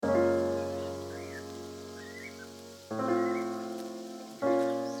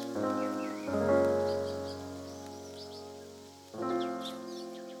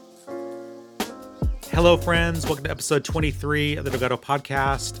Hello, friends. Welcome to episode 23 of the Delgado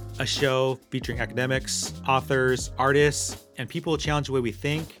Podcast, a show featuring academics, authors, artists, and people who challenge the way we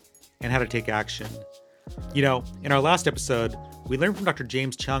think and how to take action. You know, in our last episode, we learned from Dr.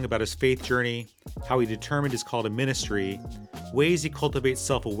 James Chung about his faith journey, how he determined his call to ministry, ways he cultivates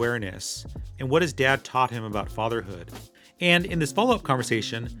self-awareness, and what his dad taught him about fatherhood. And in this follow-up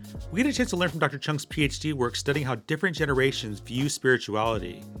conversation, we get a chance to learn from Dr. Chung's PhD work studying how different generations view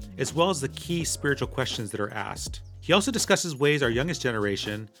spirituality, as well as the key spiritual questions that are asked. He also discusses ways our youngest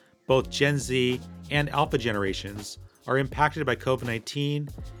generation, both Gen Z and Alpha generations, are impacted by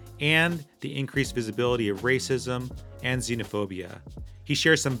COVID-19 and the increased visibility of racism and xenophobia. He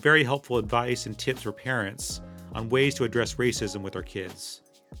shares some very helpful advice and tips for parents on ways to address racism with our kids.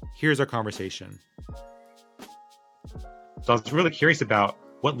 Here's our conversation. So I was really curious about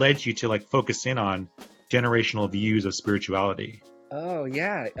what led you to focus in on generational views of spirituality. Oh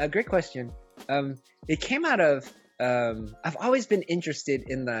yeah, a great question. It came out of I've always been interested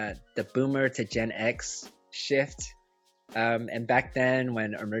in the boomer to Gen X shift, and back then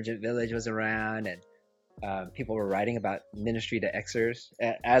when Emergent Village was around and people were writing about ministry to Xers.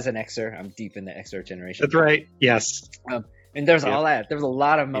 As an Xer, I'm deep in the Xer generation. That's right. Yes. And there's all that. There was a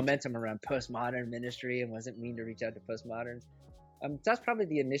lot of momentum around postmodern ministry and wasn't mean to reach out to postmoderns. That's probably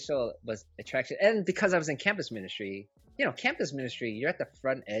the initial attraction. And because I was in campus ministry, campus ministry, you're at the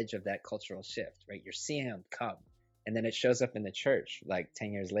front edge of that cultural shift, right? You're seeing them come. And then it shows up in the church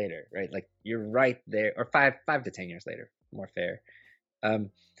 10 years later, right? You're right there, or five to 10 years later, more fair.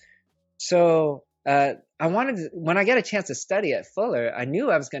 I wanted to, when I got a chance to study at Fuller, I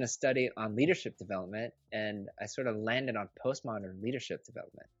knew I was going to study on leadership development, and I sort of landed on postmodern leadership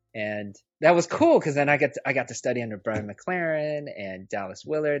development. And that was cool because then I got to study under Brian McLaren and Dallas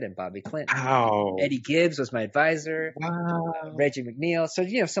Willard and Bobby Clinton. Wow. Eddie Gibbs was my advisor. Wow. Reggie McNeil. So,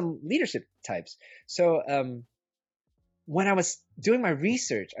 some leadership types. So when I was doing my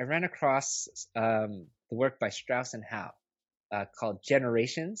research, I ran across the work by Strauss and Howe. Called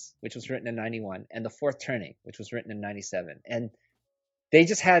Generations, which was written in 91, and The Fourth Turning, which was written in 97. And they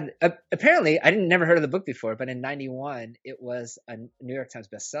just had, apparently, I never heard of the book before, but in 91, it was a New York Times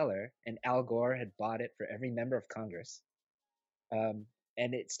bestseller, and Al Gore had bought it for every member of Congress. And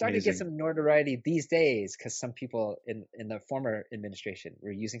it started to get some notoriety these days because some people in the former administration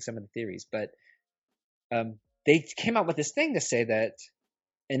were using some of the theories. But they came out with this thing to say that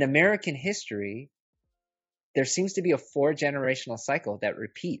in American history, there seems to be a 4-generational cycle that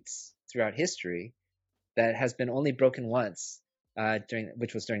repeats throughout history that has been only broken once,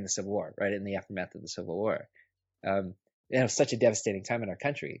 which was during the Civil War, right, in the aftermath of the Civil War. Such a devastating time in our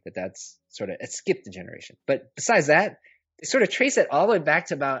country that's it skipped a generation. But besides that, they sort of trace it all the way back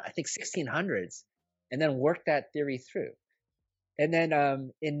to about, I think, 1600s, and then work that theory through. And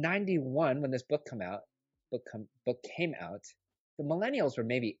then in 91, when this book came out, the millennials were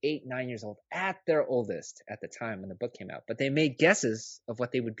maybe 8-9 years old at their oldest at the time when the book came out, but they made guesses of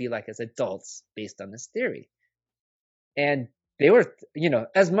what they would be like as adults based on this theory. And they were,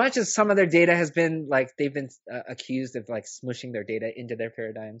 as much as some of their data has been they've been accused of smushing their data into their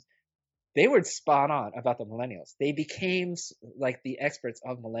paradigms, they were spot on about the millennials. They became the experts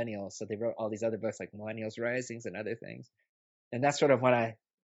of millennials. So they wrote all these other books like Millennials Risings and other things. And that's sort of when I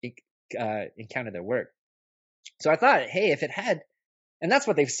encountered their work. So I thought, hey, if it had, and that's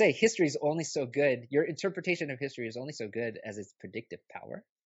what they say, history is only so good. Your interpretation of history is only so good as its predictive power,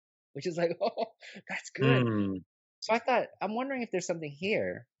 which is oh, that's good. So I thought, I'm wondering if there's something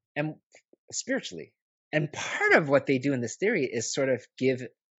here and spiritually. And part of what they do in this theory is sort of give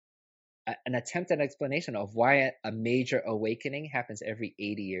an attempt at explanation of why a major awakening happens every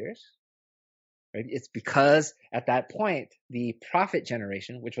 80 years. Right? It's because at that point, the prophet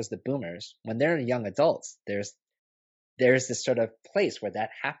generation, which was the boomers, when they're young adults, there's this sort of place where that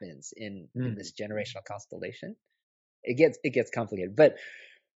happens in this generational constellation. It gets complicated. But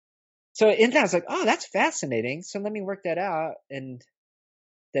so in that, I was like, oh, that's fascinating. So let me work that out. And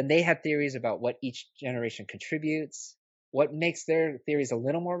then they had theories about what each generation contributes. What makes their theories a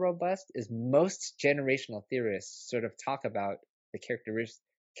little more robust is most generational theorists sort of talk about the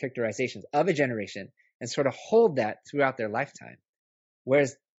characterizations of a generation and sort of hold that throughout their lifetime.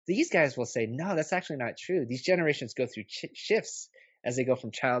 Whereas these guys will say, no, that's actually not true. These generations go through shifts as they go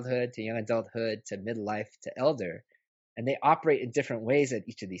from childhood to young adulthood to midlife to elder, and they operate in different ways at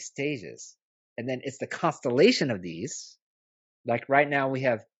each of these stages. And then it's the constellation of these. Like right now we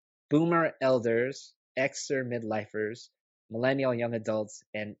have boomer elders, Xer midlifers, millennial young adults,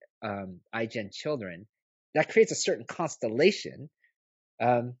 and iGen children. That creates a certain constellation,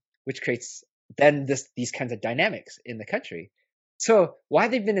 which creates then these kinds of dynamics in the country. So why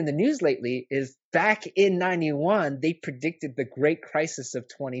they've been in the news lately is back in 91, they predicted the great crisis of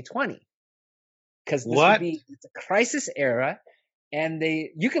 2020. Because this would What? be it's a crisis era, and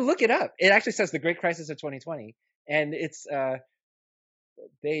you can look it up. It actually says the Great Crisis of 2020, and it's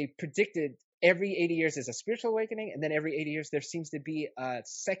they predicted every 80 years is a spiritual awakening, and then every 80 years there seems to be a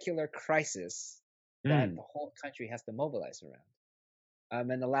secular crisis that the whole country has to mobilize around.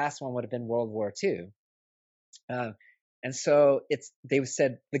 And the last one would have been World War II. And so they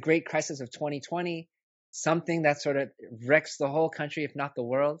said the Great Crisis of 2020, something that sort of wrecks the whole country, if not the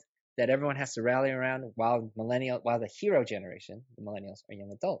world, that everyone has to rally around while the hero generation, the millennials, are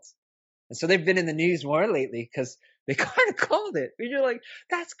young adults. And so they've been in the news more lately because they kind of called it. And you're like,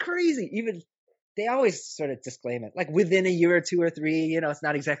 that's crazy. Even they always sort of disclaim it, like within a year or 2 or 3, it's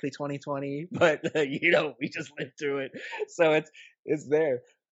not exactly 2020, but we just lived through it. So it's there.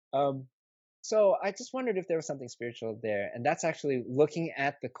 So I just wondered if there was something spiritual there. And that's actually looking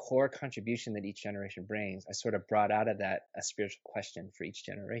at the core contribution that each generation brings. I sort of brought out of that a spiritual question for each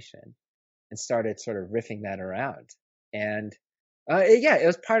generation and started sort of riffing that around. And it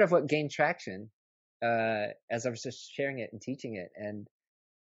was part of what gained traction as I was just sharing it and teaching it. And,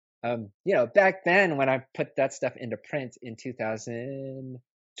 back then when I put that stuff into print in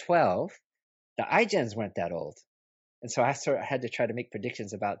 2012, the iGens weren't that old. And so I sort of had to try to make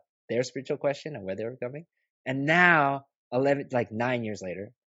predictions about their spiritual question and where they were going. And now, 9 years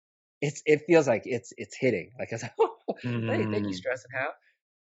later, it feels like it's hitting. Like I was like, hey, thank you, Stress and How.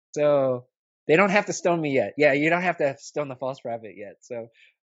 So they don't have to stone me yet. Yeah, you don't have to stone the false prophet yet. So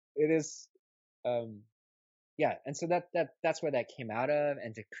it is, And so that's where that came out of,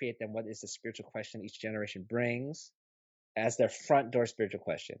 and to create them, what is the spiritual question each generation brings as their front door spiritual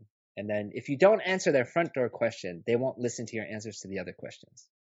question. And then if you don't answer their front door question, they won't listen to your answers to the other questions.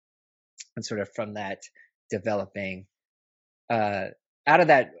 And sort of from that developing, out of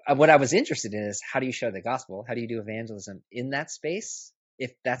that, what I was interested in is how do you share the gospel? How do you do evangelism in that space,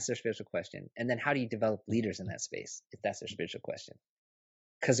 if that's their spiritual question? And then how do you develop leaders in that space, if that's their spiritual question?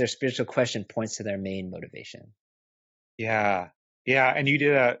 Because their spiritual question points to their main motivation. Yeah. Yeah. And you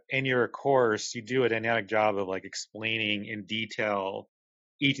did in your course, you do a dynamic job of like explaining in detail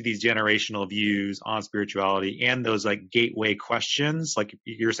each of these generational views on spirituality and those like gateway questions. Like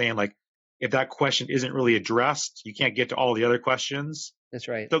you're saying, like, if that question isn't really addressed, you can't get to all the other questions. That's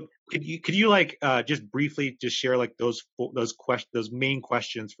right. So could you like just briefly just share like those main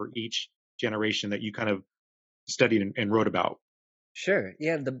questions for each generation that you kind of studied and wrote about? Sure.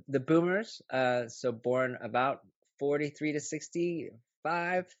 Yeah, the boomers, so born about 43 to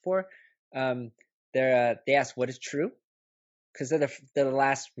 65, they ask what is true, because they're the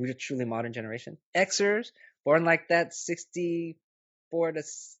last truly modern generation. Xers, born like that, 64 to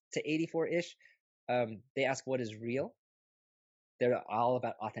 84 ish, they ask what is real. They're all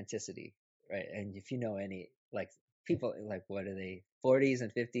about authenticity, right? And if you know any like people, like what are they, 40s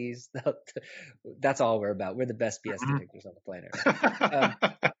and 50s? That's all we're about. We're the best BS detectors on the planet. Right?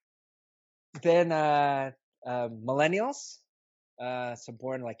 Then millennials, so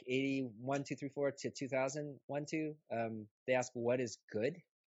born like 81, 2, 3, 4 to 2001, 2. They ask what is good,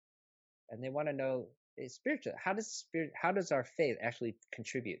 and they want to know spiritual. How does our faith actually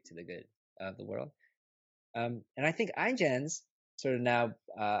contribute to the good of the world? And I think iGens sort of now,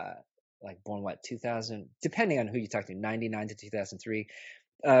 like born 2000, depending on who you talk to, 99 to 2003.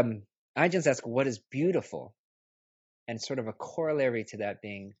 iGens ask what is beautiful, and sort of a corollary to that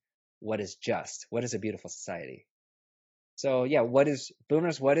being what is just, what is a beautiful society. So yeah, what is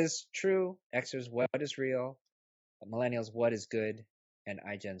boomers, what is true, Xers, what is real, millennials, what is good, and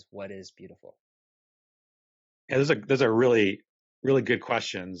iGens, what is beautiful. Yeah, those are really, really good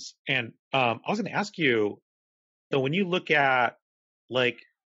questions. And I was going to ask you, so when you look at like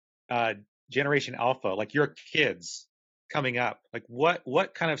Generation Alpha, like your kids coming up, like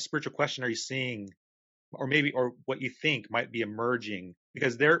what kind of spiritual question are you seeing, or what you think might be emerging,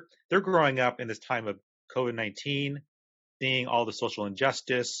 because they're growing up in this time of COVID-19, seeing all the social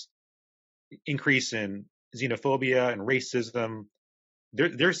injustice, increase in xenophobia and racism.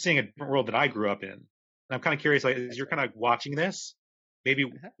 They're seeing a different world that I grew up in. And I'm kind of curious, like, as you're kind of watching this, maybe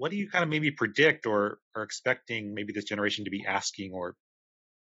what do you kind of maybe predict or are expecting maybe this generation to be asking or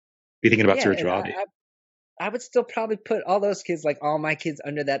be thinking about spirituality? I would still probably put all those kids, like all my kids,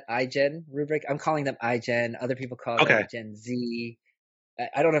 under that iGen rubric. I'm calling them iGen. Other people call them Gen Z.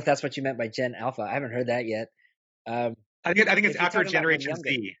 I don't know if that's what you meant by Gen Alpha. I haven't heard that yet. I think it's after Generation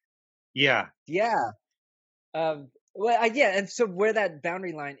Z. Yeah. Yeah. And so where that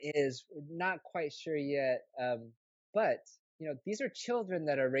boundary line is, not quite sure yet. But these are children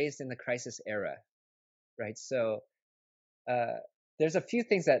that are raised in the crisis era, right? So there's a few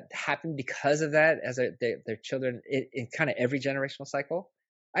things that happen because of that as their children in kind of every generational cycle.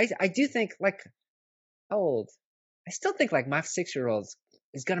 I do think like how old? I still think like my 6-year-old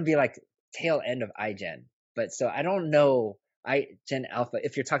is gonna be like tail end of iGen, but so I don't know iGen Alpha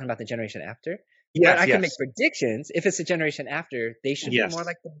if you're talking about the generation after. But Yes, I can make yes, predictions. If it's a generation after, they should be more yes.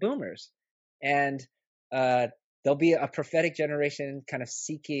 like the boomers, and uh, there'll be a prophetic generation kind of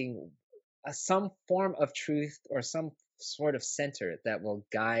seeking some form of truth or some sort of center that will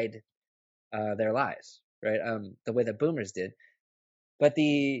guide their lives, right? The way the boomers did. But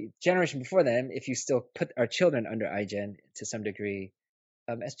the generation before them, if you still put our children under iGen to some degree,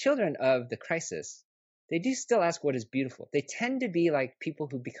 as children of the crisis, they do still ask what is beautiful. They tend to be like people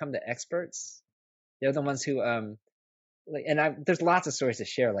who become the experts. They're the ones who like, and there's lots of stories to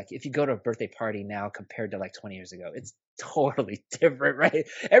share. Like if you go to a birthday party now compared to like 20 years ago, it's totally different, right?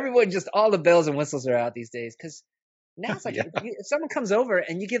 Everyone just all the bells and whistles are out these days because now it's like Yeah. if someone comes over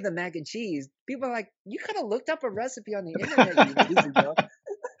and you give them mac and cheese, people are like, you could have looked up a recipe on the internet years ago.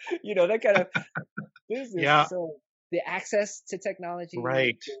 That kind of business. Yeah. So the access to technology,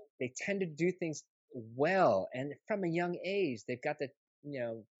 Right. they tend to do things well, and from a young age, they've got the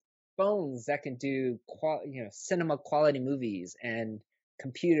phones that can do cinema quality movies and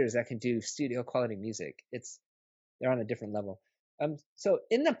computers that can do studio quality music. They're on a different level. So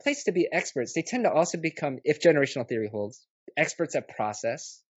in the place to be experts, they tend to also become, if generational theory holds, experts at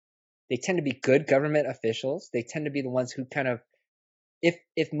process. They tend to be good government officials. They tend to be the ones who kind of,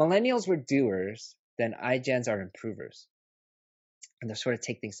 if millennials were doers, then iGens are improvers, and they sort of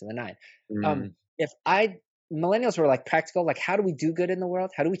take things to the nine. Mm. If millennials were like practical, like how do we do good in the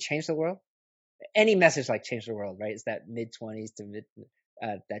world? How do we change the world? Any message like change the world, right? Is that mid-20s to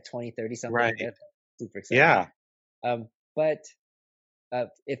that 20, 30 something? Right. That's super exciting. Yeah. But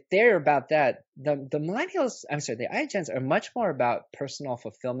if they're about that, the millennials, I'm sorry, the iGens are much more about personal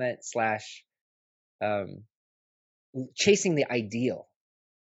fulfillment / chasing the ideal.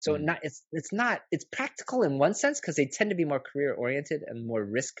 So it's practical in one sense because they tend to be more career oriented and more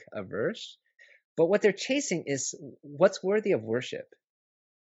risk averse. But what they're chasing is what's worthy of worship,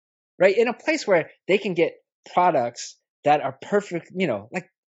 right? In a place where they can get products that are perfect,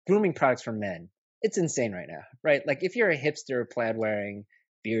 like grooming products for men. It's insane right now, right? Like if you're a hipster plaid wearing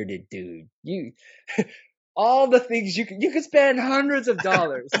bearded dude, all the things you could spend hundreds of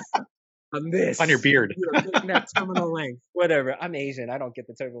dollars on this, on your beard. Getting that terminal length, whatever. I'm Asian, I don't get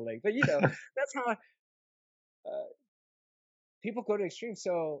the terminal length, but that's how people go to extremes.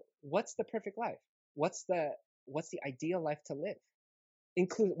 So what's the perfect life? What's the ideal life to live?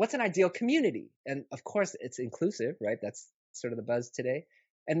 What's an ideal community? And of course it's inclusive, right? That's sort of the buzz today.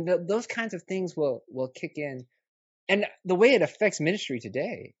 And those kinds of things will kick in. And the way it affects ministry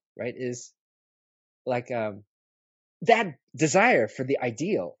today, right, is like that desire for the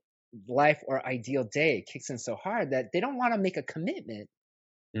ideal life or ideal day kicks in so hard that they don't want to make a commitment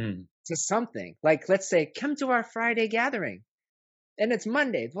to something. Like, let's say, come to our Friday gathering. And it's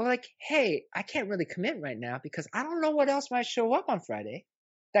Monday. Well, like, hey, I can't really commit right now because I don't know what else might show up on Friday.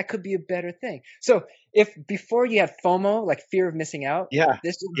 That could be a better thing. So if before you had FOMO, like fear of missing out,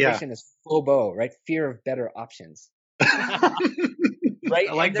 this generation is FOBO, right? Fear of better options. Right?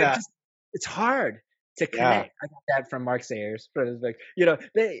 I like that. It's hard to connect. I got that from Mark Sayers.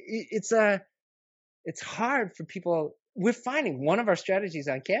 It's hard for people. We're finding one of our strategies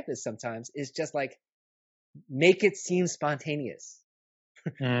on campus sometimes is just like make it seem spontaneous.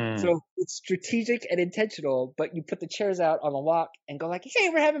 So it's strategic and intentional, but you put the chairs out on the walk and go like, hey,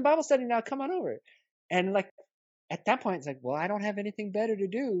 we're having Bible study now, come on over. And like at that point, it's like, well, I don't have anything better to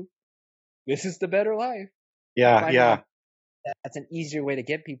do. This is the better life. Yeah. That's an easier way to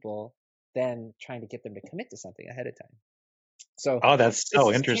get people than trying to get them to commit to something ahead of time. So that's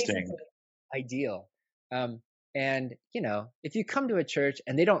so interesting. Ideal. And if you come to a church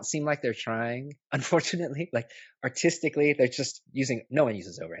and they don't seem like they're trying, unfortunately, like artistically, they're just no one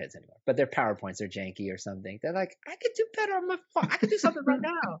uses overheads anymore, but their PowerPoints are janky or something. They're like, I could do better on my phone. I could do something right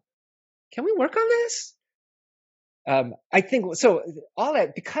now. Can we work on this? I think so. All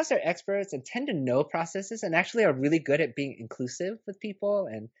that because they're experts and tend to know processes and actually are really good at being inclusive with people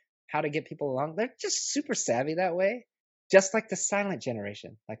and how to get people along. They're just super savvy that way. Just like the silent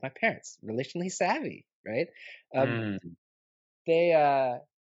generation, like my parents, relationally savvy, right? They,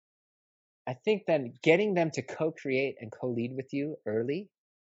 I think then getting them to co-create and co-lead with you early,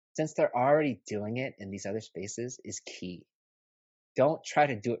 since they're already doing it in these other spaces, is key. Don't try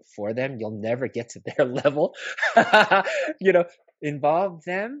to do it for them. You'll never get to their level. Involve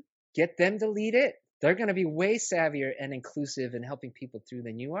them, get them to lead it. They're going to be way savvier and inclusive in helping people through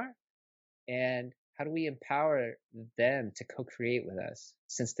than you are. And how do we empower them to co-create with us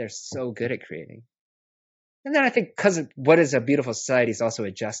since they're so good at creating? And then I think because what is a beautiful society is also a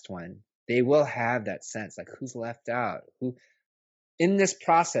just one. They will have that sense, like who's left out, who in this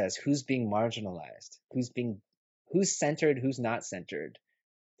process, who's being marginalized, who's centered, who's not centered.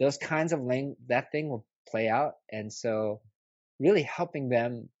 Those kinds of that thing will play out. And so really helping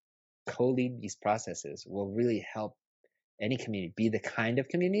them co-lead these processes will really help any community be the kind of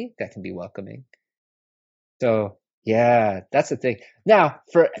community that can be welcoming. So yeah, that's the thing. Now,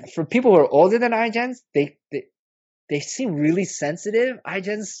 for people who are older than iGens, they seem really sensitive.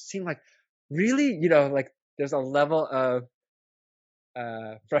 iGens seem like really, like there's a level of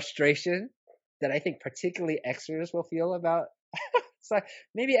frustration that I think particularly Xers will feel about. It's like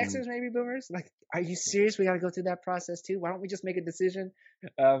maybe Xers, maybe boomers. Like, are you serious? We got to go through that process too. Why don't we just make a decision?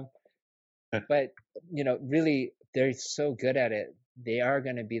 But really, they're so good at it. They are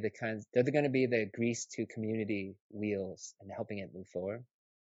going to be they're going to be the grease to community wheels and helping it move forward.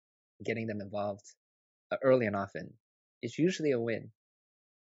 Getting them involved early and often is usually a win.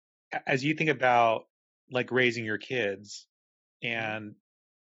 As you think about like raising your kids, and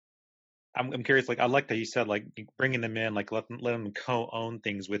I'm curious, like I like that you said like bringing them in, like let them co-own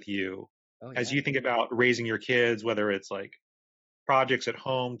things with you. Oh, As yeah. you think about raising your kids, whether it's like projects at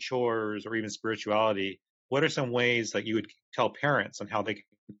home, chores, or even spirituality, what are some ways that you would tell parents on how they can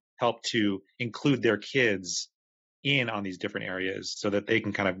help to include their kids in on these different areas so that they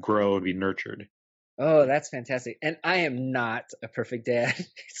can kind of grow and be nurtured? Oh, that's fantastic. And I am not a perfect dad.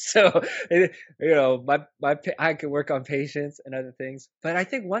 So, I can work on patience and other things. But I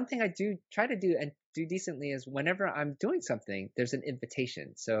think one thing I do try to do and do decently is whenever I'm doing something, there's an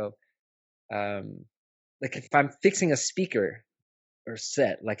invitation. So, like if I'm fixing a speaker or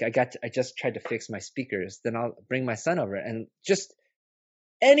set, like I just tried to fix my speakers, then I'll bring my son over and just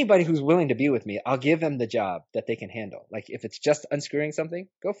anybody who's willing to be with me, I'll give them the job that they can handle. Like if it's just unscrewing something,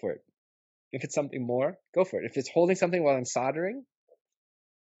 go for it. If it's something more, go for it. If it's holding something while I'm soldering,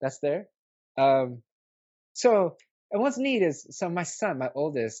 that's there. So, and what's neat is, so my son, my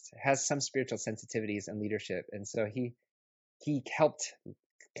oldest, has some spiritual sensitivities and leadership. And so he helped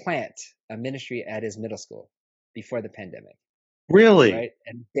plant a ministry at his middle school before the pandemic. Really? Right.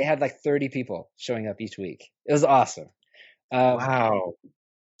 And they had like 30 people showing up each week. It was awesome. Wow.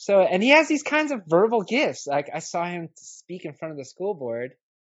 So, and he has these kinds of verbal gifts. Like I saw him speak in front of the school board.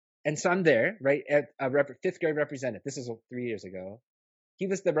 And so I'm there, right, at a fifth grade representative. This is 3 years ago. He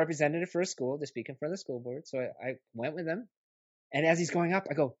was the representative for a school to speak in front of the school board. So I went with him. And as he's going up,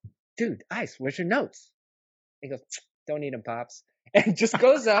 I go, dude, Ice, where's your notes? He goes, don't need them, Pops. And just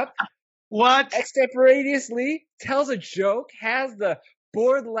goes up. What? Extemporaneously tells a joke, has the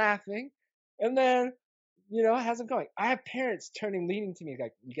board laughing, and then, has them going. I have parents leaning to me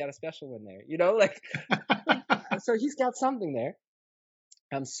like, you got a special one there, like, so he's got something there.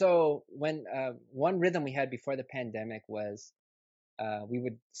 So when one rhythm we had before the pandemic was we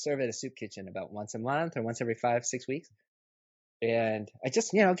would serve at a soup kitchen about once a month or once every 5-6 weeks. And I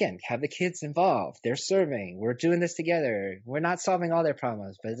just, again, have the kids involved. They're serving. We're doing this together. We're not solving all their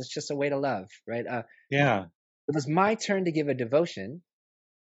problems, but it's just a way to love, right? Yeah. It was my turn to give a devotion.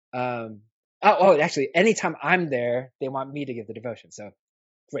 Actually, anytime I'm there, they want me to give the devotion. So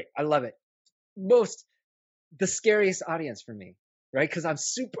great. I love it. The scariest audience for me. Right? Because I'm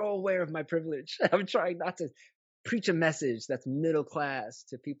super aware of my privilege. I'm trying not to preach a message that's middle class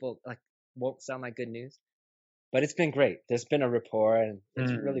to people, like won't sound like good news. But it's been great. There's been a rapport and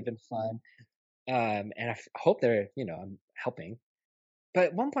it's really been fun. And I hope they're, I'm helping. But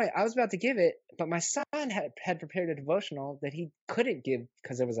at one point I was about to give it, but my son had prepared a devotional that he couldn't give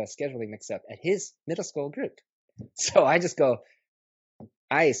because there was a scheduling mix up at his middle school group. So I just go,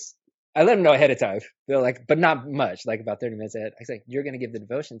 Ice, I let him know ahead of time. They're like, but not much, like about 30 minutes ahead. I was like, you're going to give the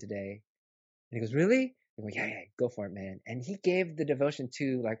devotion today. And he goes, really? I go, yeah, go for it, man. And he gave the devotion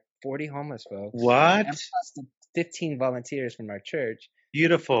to like 40 homeless folks. What? And plus the 15 volunteers from our church.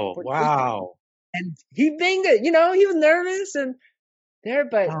 Beautiful. Wow. And he banged it, he was nervous and there,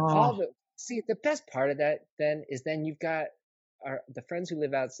 but the best part of that then you've got the friends who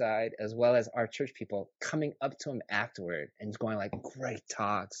live outside as well as our church people coming up to him afterward and going like, great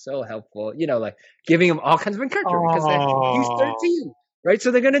talk, so helpful, like giving him all kinds of encouragement because he's 13, right? So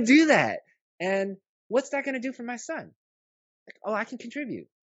they're going to do that. And what's that going to do for my son? Like, I can contribute,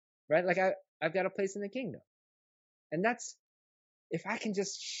 right? Like I've got a place in the kingdom. And that's, if I can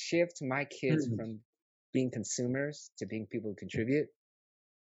just shift my kids from being consumers to being people who contribute,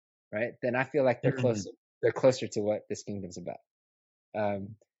 right? Then I feel like they're closer to what this kingdom's about.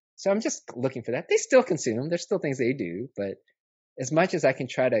 So I'm just looking for that. They still consume. There's still things they do, but as much as I can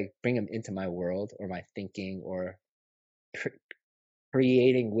try to bring them into my world or my thinking or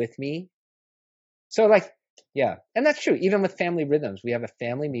creating with me. So like, yeah, and that's true. Even with family rhythms, we have a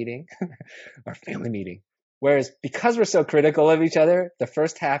family meeting, our family meeting. Whereas because we're so critical of each other, the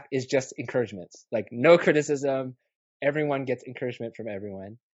first half is just encouragements, like no criticism. Everyone gets encouragement from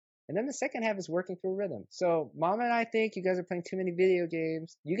everyone. And then the second half is working through rhythm. So mom and I think you guys are playing too many video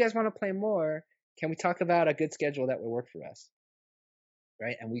games. You guys want to play more. Can we talk about a good schedule that will work for us?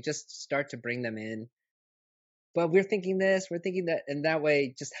 Right. And we just start to bring them in. But we're thinking this, we're thinking that, and that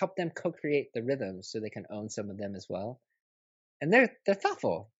way just help them co-create the rhythms so they can own some of them as well. And they're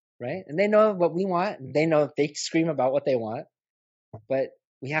thoughtful, right? And they know what we want. They know they scream about what they want, but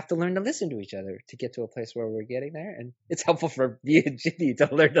we have to learn to listen to each other to get to a place where we're getting there. And it's helpful for me and Ginny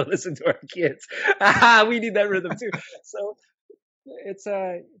to learn to listen to our kids. We need that rhythm too. So it's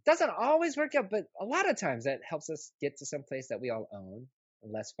it doesn't always work out, but a lot of times that helps us get to some place that we all own,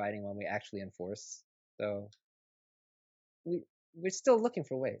 and less fighting when we actually enforce. So we're still looking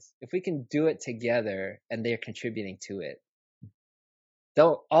for ways. If we can do it together and they're contributing to it,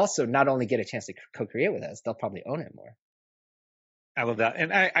 they'll also not only get a chance to co-create with us, they'll probably own it more. I love that.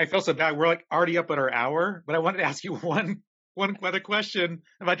 And I feel so bad. We're like already up at our hour, but I wanted to ask you one other question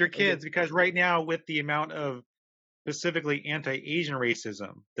about your kids, because right now with the amount of specifically anti-Asian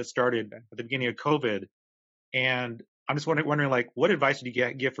racism that started at the beginning of COVID, and I'm just wondering like, what advice would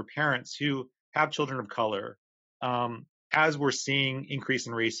you give for parents who have children of color, as we're seeing increase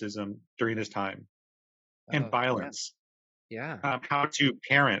in racism during this time and violence? Yeah. How to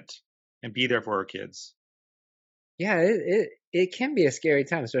parent and be there for our kids. Yeah, it can be a scary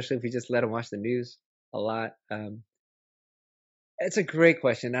time, especially if we just let them watch the news a lot. It's a great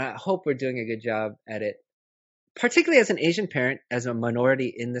question. I hope we're doing a good job at it, particularly as an Asian parent, as a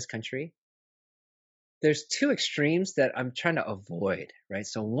minority in this country. There's two extremes that I'm trying to avoid, right?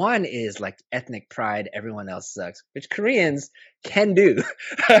 So one is like ethnic pride, everyone else sucks, which Koreans can do.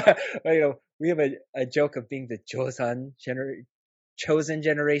 We have a joke of being the chosen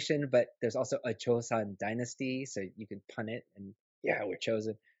generation, but there's also a Joseon dynasty, so you can pun it and yeah, we're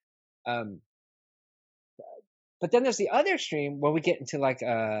chosen. But then there's the other extreme where we get into like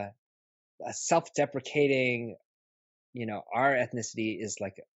a self-deprecating, our ethnicity is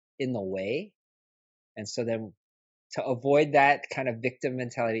like in the way. And so then to avoid that kind of victim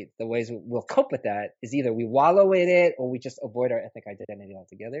mentality, the ways we'll cope with that is either we wallow in it or we just avoid our ethnic identity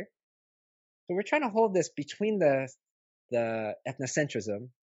altogether. So we're trying to hold this between the ethnocentrism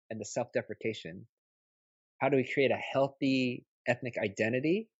and the self-deprecation. How do we create a healthy ethnic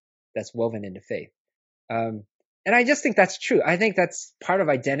identity that's woven into faith? And I just think that's true. I think that's part of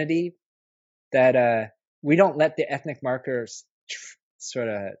identity, that we don't let the ethnic markers sort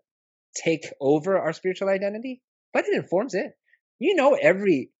of take over our spiritual identity, but it informs it.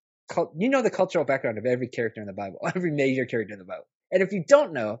 The cultural background of every character in the Bible, every major character in the Bible. And if you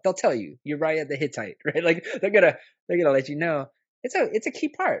don't know, they'll tell you. Uriah the Hittite, right? Like they're gonna let you know. It's a key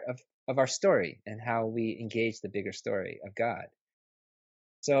part of our story and how we engage the bigger story of God.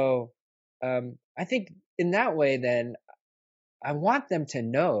 So I think in that way, then I want them to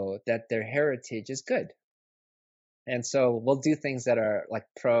know that their heritage is good. And so we'll do things that are like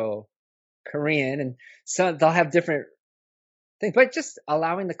pro-Korean, and so they'll have different things, but just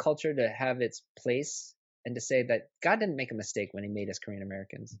allowing the culture to have its place and to say that God didn't make a mistake when he made us Korean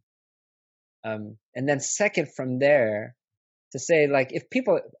Americans. And then second from there, to say like, if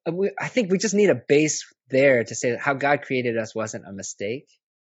people, I think we just need a base there to say that how God created us wasn't a mistake.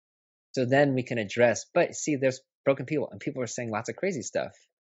 So then we can address, but see, there's broken people and people are saying lots of crazy stuff.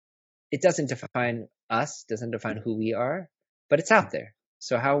 It doesn't define us, doesn't define who we are, but it's out there.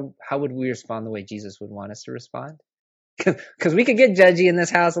 So how would we respond the way Jesus would want us to respond? Because we could get judgy in this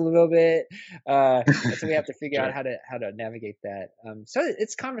house a little bit, so we have to figure out how to navigate that. So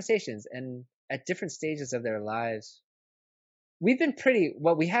it's conversations, and at different stages of their lives,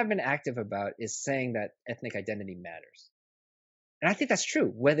 what we have been active about is saying that ethnic identity matters. And I think that's true,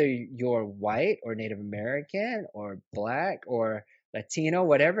 whether you're white or Native American or Black or Latino,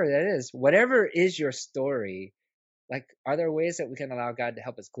 whatever is your story. Like, are there ways that we can allow God to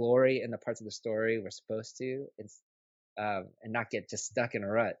help us glory in the parts of the story we're supposed to, and not get just stuck in a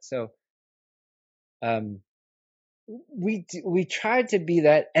rut? So, we tried to be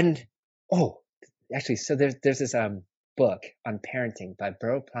that. And actually, so there's this book on parenting by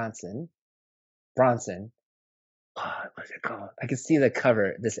Bro Bronson. What's it called? I can see the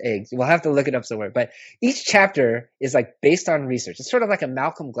cover, this egg. We'll have to look it up somewhere. But each chapter is like based on research. It's sort of like a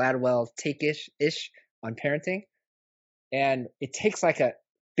Malcolm Gladwell take-ish on parenting. And it takes like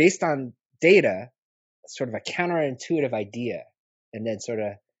based on data, sort of a counterintuitive idea and then sort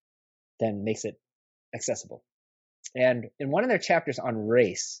of then makes it accessible. And in one of their chapters on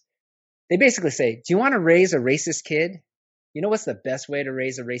race, they basically say, do you want to raise a racist kid? You know what's the best way to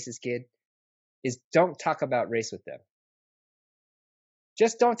raise a racist kid? Is don't talk about race with them.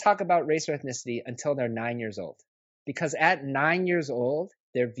 Just don't talk about race or ethnicity until they're 9 years old. Because at 9 years old,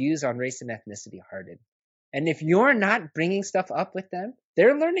 their views on race and ethnicity harden. And if you're not bringing stuff up with them,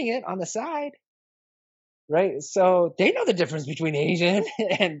 they're learning it on the side, right? So they know the difference between Asian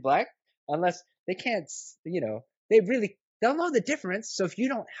and Black, unless they can't, they'll know the difference. So if you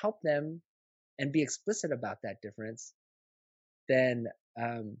don't help them and be explicit about that difference, then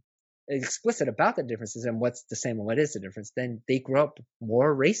explicit about the differences and what's the same and what is the difference, then they grow up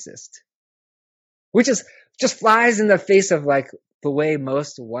more racist, which is just flies in the face of like the way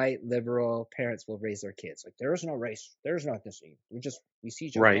most white liberal parents will raise their kids. Like, there is no race, there's no ethnicity. We see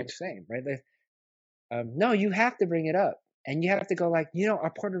each other all the same, right? No, you have to bring it up, and you have to go like,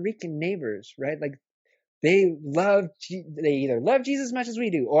 our Puerto Rican neighbors, right? Like, they either love Jesus as much as we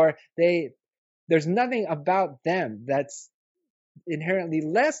do, or there's nothing about them that's inherently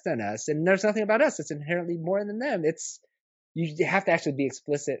less than us, and there's nothing about us that's inherently more than them. You have to actually be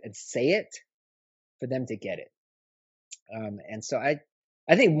explicit and say it for them to get it. And so I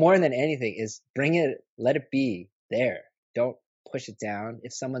think more than anything is bring it, let it be there. Don't push it down.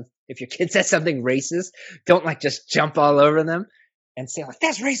 If your kid says something racist, don't like just jump all over them and say like,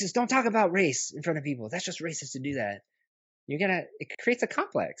 that's racist. Don't talk about race in front of people. That's just racist to do that. It creates a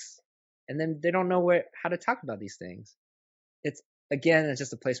complex, and then they don't know how to talk about these things. It's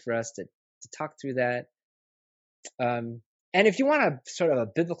just a place for us to talk through that. And if you want a sort of a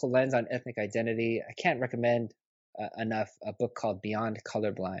biblical lens on ethnic identity, I can't recommend enough a book called Beyond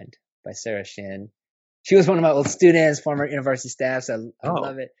Colorblind by Sarah Shin. She was one of my old students, former university staff, so I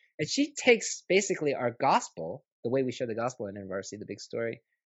love it. And she takes basically our gospel, the way we share the gospel in university, the big story,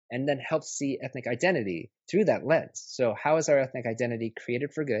 and then helps see ethnic identity through that lens. So how is our ethnic identity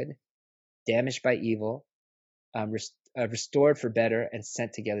created for good, damaged by evil, restored for better, and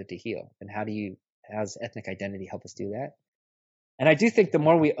sent together to heal? And how's ethnic identity help us do that? And I do think the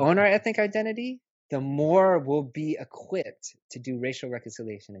more we own our ethnic identity, the more we'll be equipped to do racial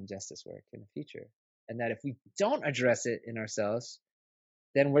reconciliation and justice work in the future. And that if we don't address it in ourselves,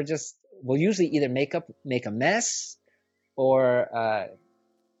 then we'll usually either make a mess, or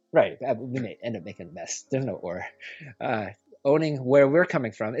we may end up making a mess. There's no or. Owning where we're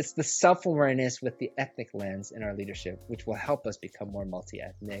coming from. It's the self-awareness with the ethnic lens in our leadership, which will help us become more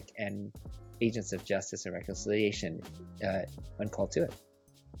multi-ethnic and agents of justice and reconciliation when called to it.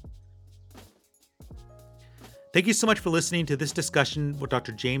 Thank you so much for listening to this discussion with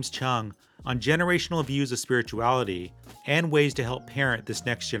Dr. James Chung on generational views of spirituality and ways to help parent this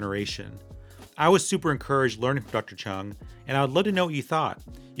next generation. I was super encouraged learning from Dr. Chung, and I would love to know what you thought.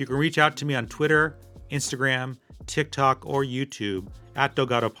 You can reach out to me on Twitter, Instagram, TikTok, or YouTube at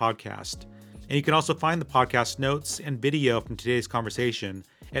Delgado Podcast. And you can also find the podcast notes and video from today's conversation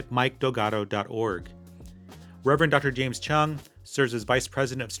at mikedelgado.org. Reverend Dr. James Chung serves as Vice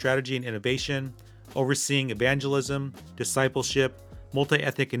President of Strategy and Innovation, overseeing evangelism, discipleship,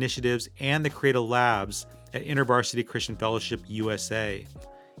 multi-ethnic initiatives, and the Creative Labs at InterVarsity Christian Fellowship USA.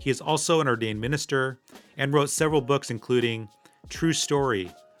 He is also an ordained minister and wrote several books, including True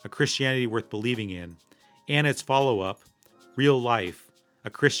Story, A Christianity Worth Believing In, and its follow-up, Real Life, A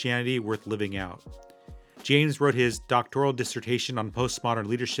Christianity Worth Living Out. James wrote his doctoral dissertation on postmodern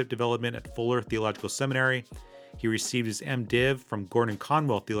leadership development at Fuller Theological Seminary. He received his MDiv from Gordon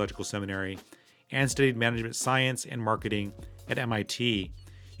Conwell Theological Seminary and studied management science and marketing at MIT.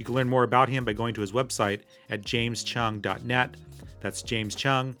 You can learn more about him by going to his website at jameschung.net. That's James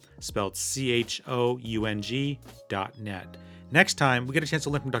Chung, spelled CHOUNG.net. Next time, we get a chance to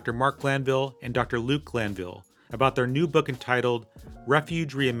learn from Dr. Mark Glanville and Dr. Luke Glanville about their new book entitled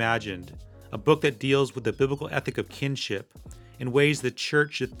Refuge Reimagined, a book that deals with the biblical ethic of kinship and ways the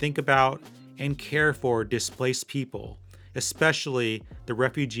church should think about and care for displaced people, especially the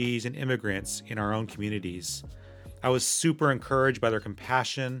refugees and immigrants in our own communities. I was super encouraged by their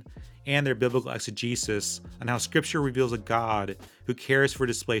compassion and their biblical exegesis on how Scripture reveals a God who cares for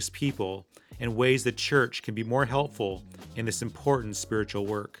displaced people and ways the church can be more helpful in this important spiritual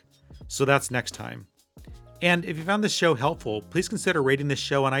work. So that's next time. And if you found this show helpful, please consider rating this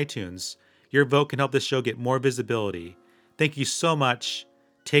show on iTunes. Your vote can help this show get more visibility. Thank you so much.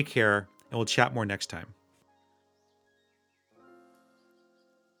 Take care, and we'll chat more next time.